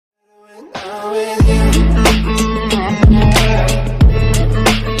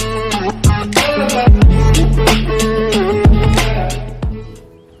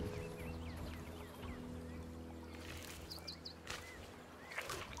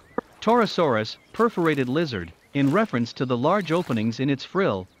Torosaurus, perforated lizard, in reference to the large openings in its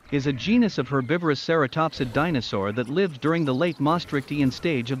frill, is a genus of herbivorous ceratopsid dinosaur that lived during the late Maastrichtian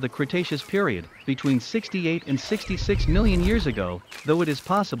stage of the Cretaceous period, between 68 and 66 million years ago, though it is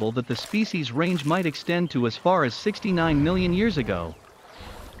possible that the species' range might extend to as far as 69 million years ago.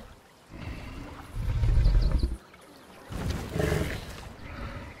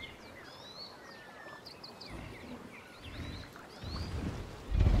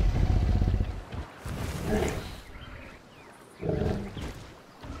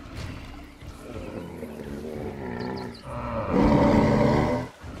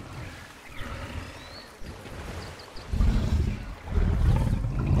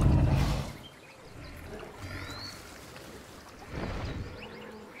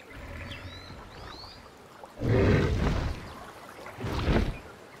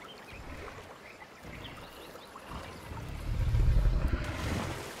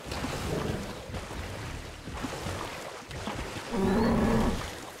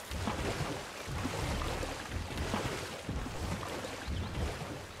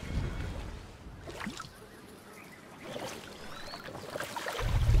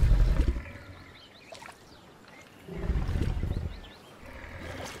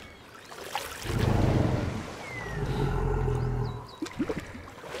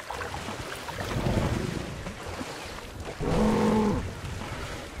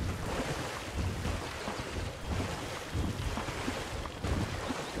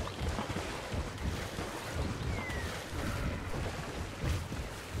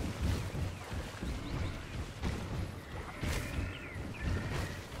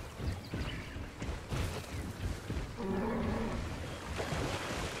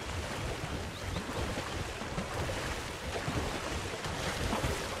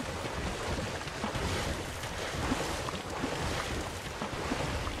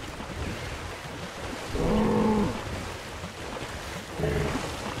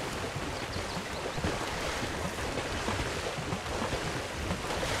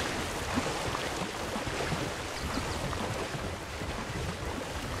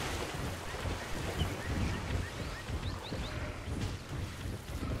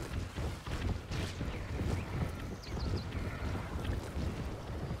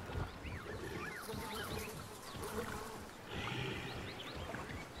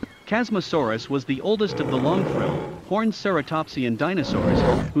 Chasmosaurus was the oldest of the long-frill, horned ceratopsian dinosaurs,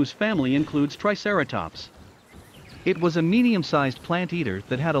 whose family includes Triceratops. It was a medium-sized plant eater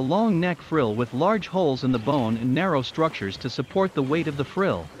that had a long neck frill with large holes in the bone and narrow structures to support the weight of the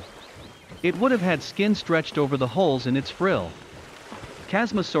frill. It would have had skin stretched over the holes in its frill.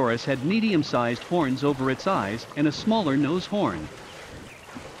 Chasmosaurus had medium-sized horns over its eyes and a smaller nose horn.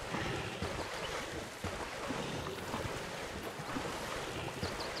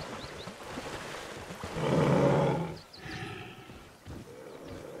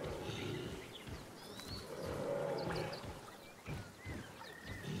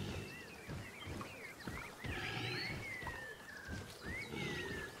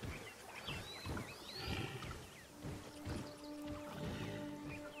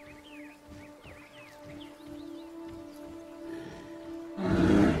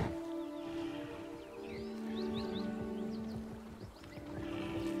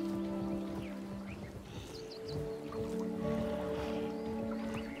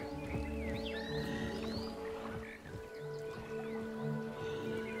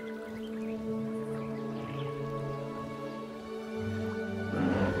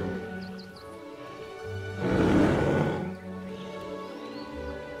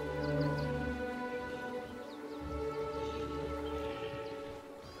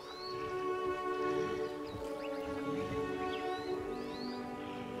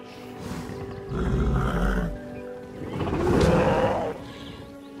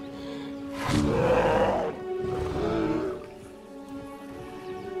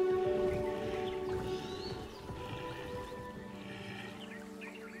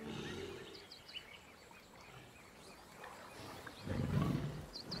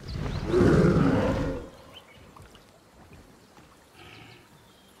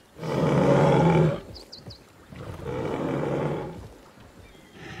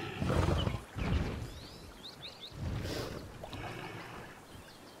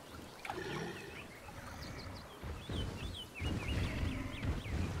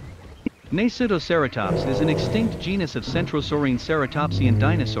 Nasutoceratops is an extinct genus of centrosaurine ceratopsian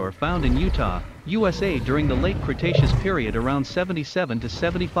dinosaur found in Utah, USA during the late Cretaceous period around 77 to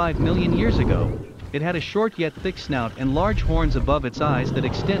 75 million years ago. It had a short yet thick snout and large horns above its eyes that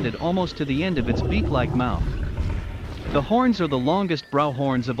extended almost to the end of its beak-like mouth. The horns are the longest brow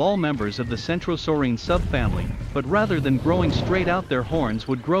horns of all members of the Centrosaurine subfamily, but rather than growing straight out, their horns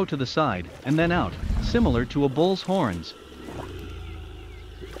would grow to the side and then out, similar to a bull's horns.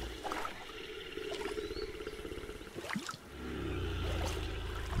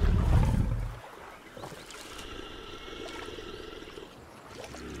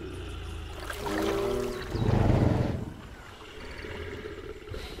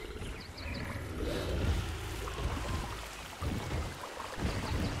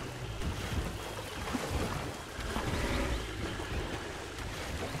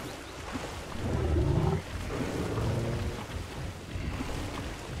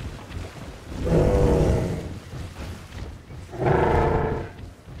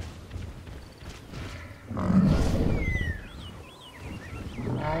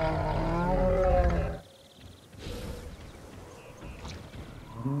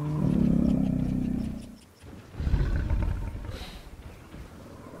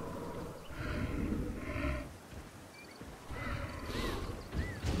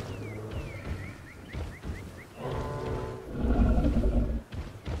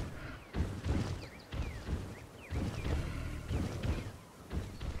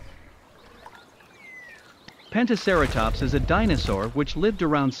 Pentaceratops is a dinosaur which lived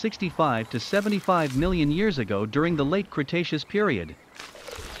around 65 to 75 million years ago during the late Cretaceous period.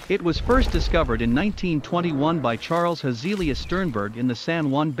 It was first discovered in 1921 by Charles Hazelius Sternberg in the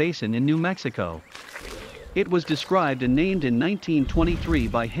San Juan Basin in New Mexico. It was described and named in 1923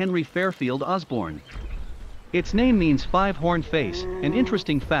 by Henry Fairfield Osborn. Its name means five-horned face. An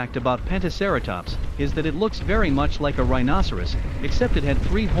interesting fact about Pentaceratops is that it looks very much like a rhinoceros, except it had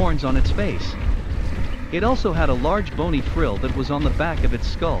 3 horns on its face. It also had a large bony frill that was on the back of its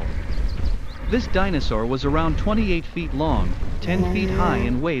skull. This dinosaur was around 28 feet long, 10 feet high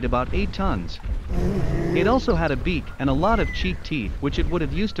and weighed about 8 tons. It also had a beak and a lot of cheek teeth which it would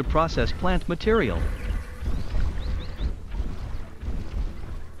have used to process plant material.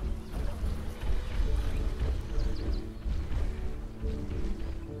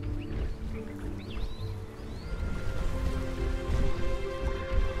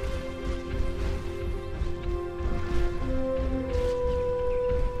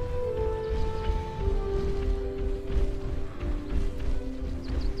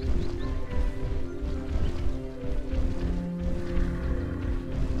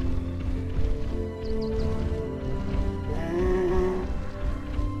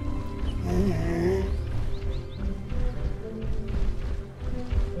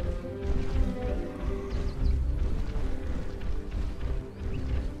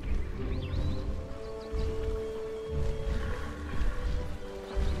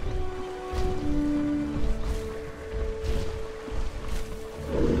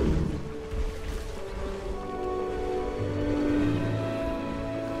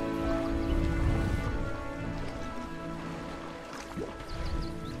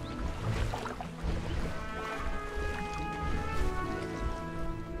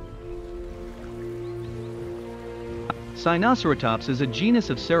 Sinoceratops is a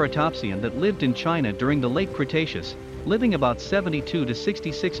genus of ceratopsian that lived in China during the late Cretaceous, living about 72 to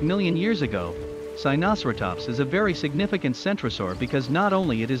 66 million years ago. Sinoceratops is a very significant centrosaur because not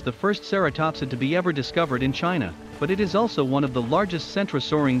only it is the first ceratopsid to be ever discovered in China, but it is also one of the largest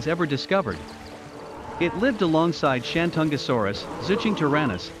centrosaurines ever discovered. It lived alongside Shantungosaurus,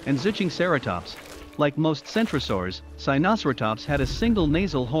 Zuchingtyrannus, and Zuchingceratops. Like most centrosaurs, Sinoceratops had a single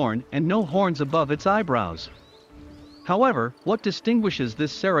nasal horn and no horns above its eyebrows. However, what distinguishes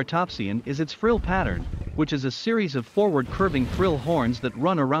this ceratopsian is its frill pattern, which is a series of forward curving frill horns that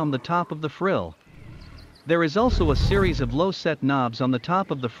run around the top of the frill. There is also a series of low-set knobs on the top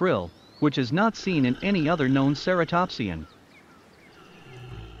of the frill, which is not seen in any other known ceratopsian.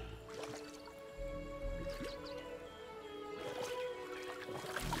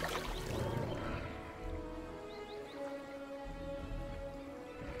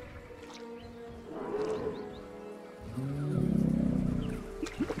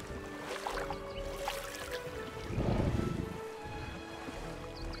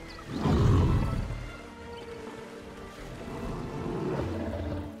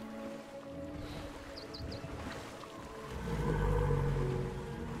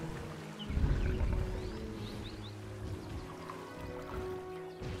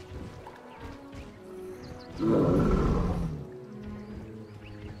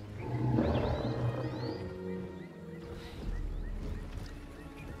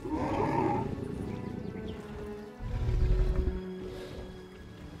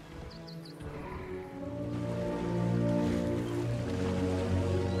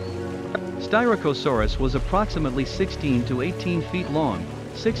 Styracosaurus was approximately 16 to 18 feet long,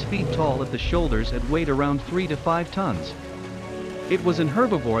 6 feet tall at the shoulders and weighed around 3 to 5 tons. It was an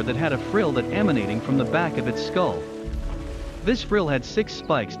herbivore that had a frill that emanating from the back of its skull. This frill had 6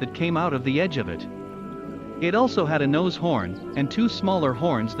 spikes that came out of the edge of it. It also had a nose horn, and 2 smaller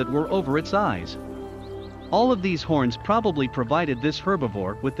horns that were over its eyes. All of these horns probably provided this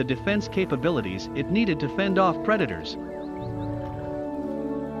herbivore with the defense capabilities it needed to fend off predators.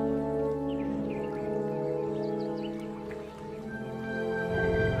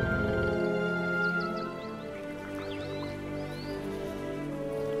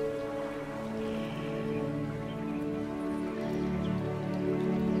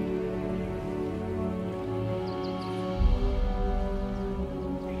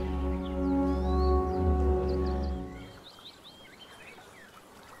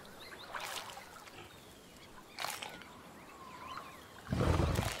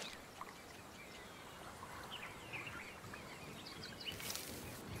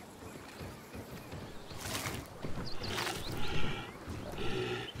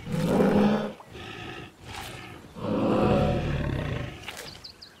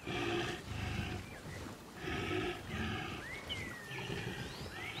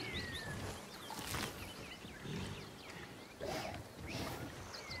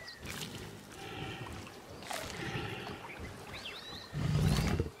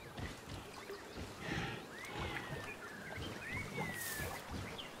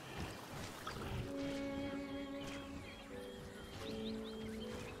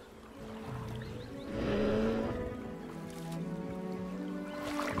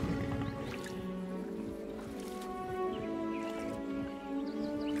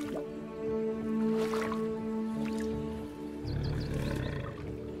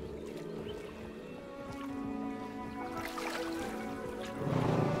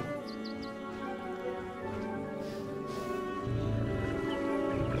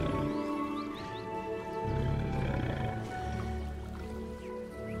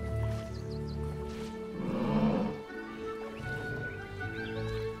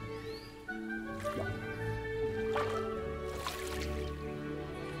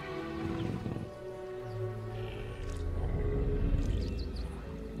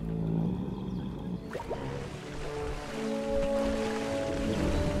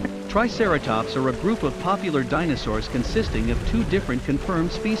 Triceratops are a group of popular dinosaurs consisting of 2 different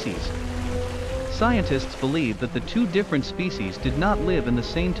confirmed species. Scientists believe that the 2 different species did not live in the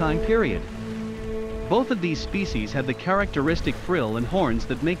same time period. Both of these species have the characteristic frill and horns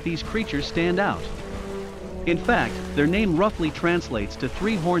that make these creatures stand out. In fact, their name roughly translates to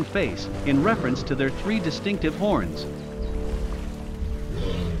 3-horned face, in reference to their 3 distinctive horns.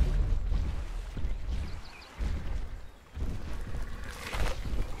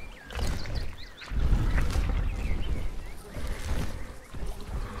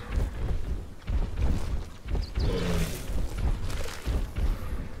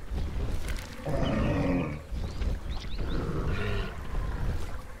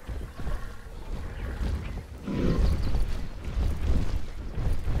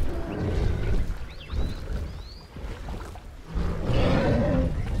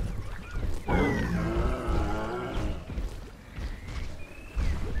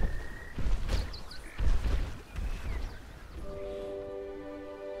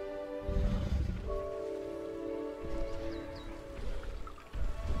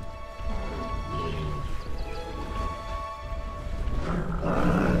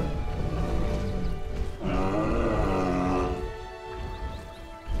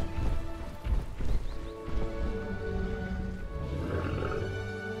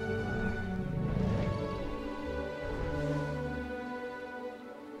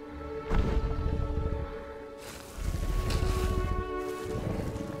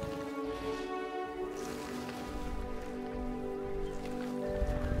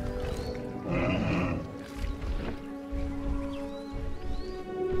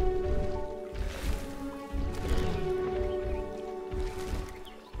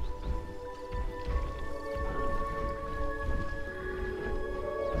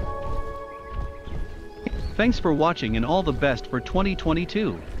 Thanks for watching and all the best for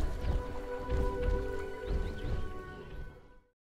 2022.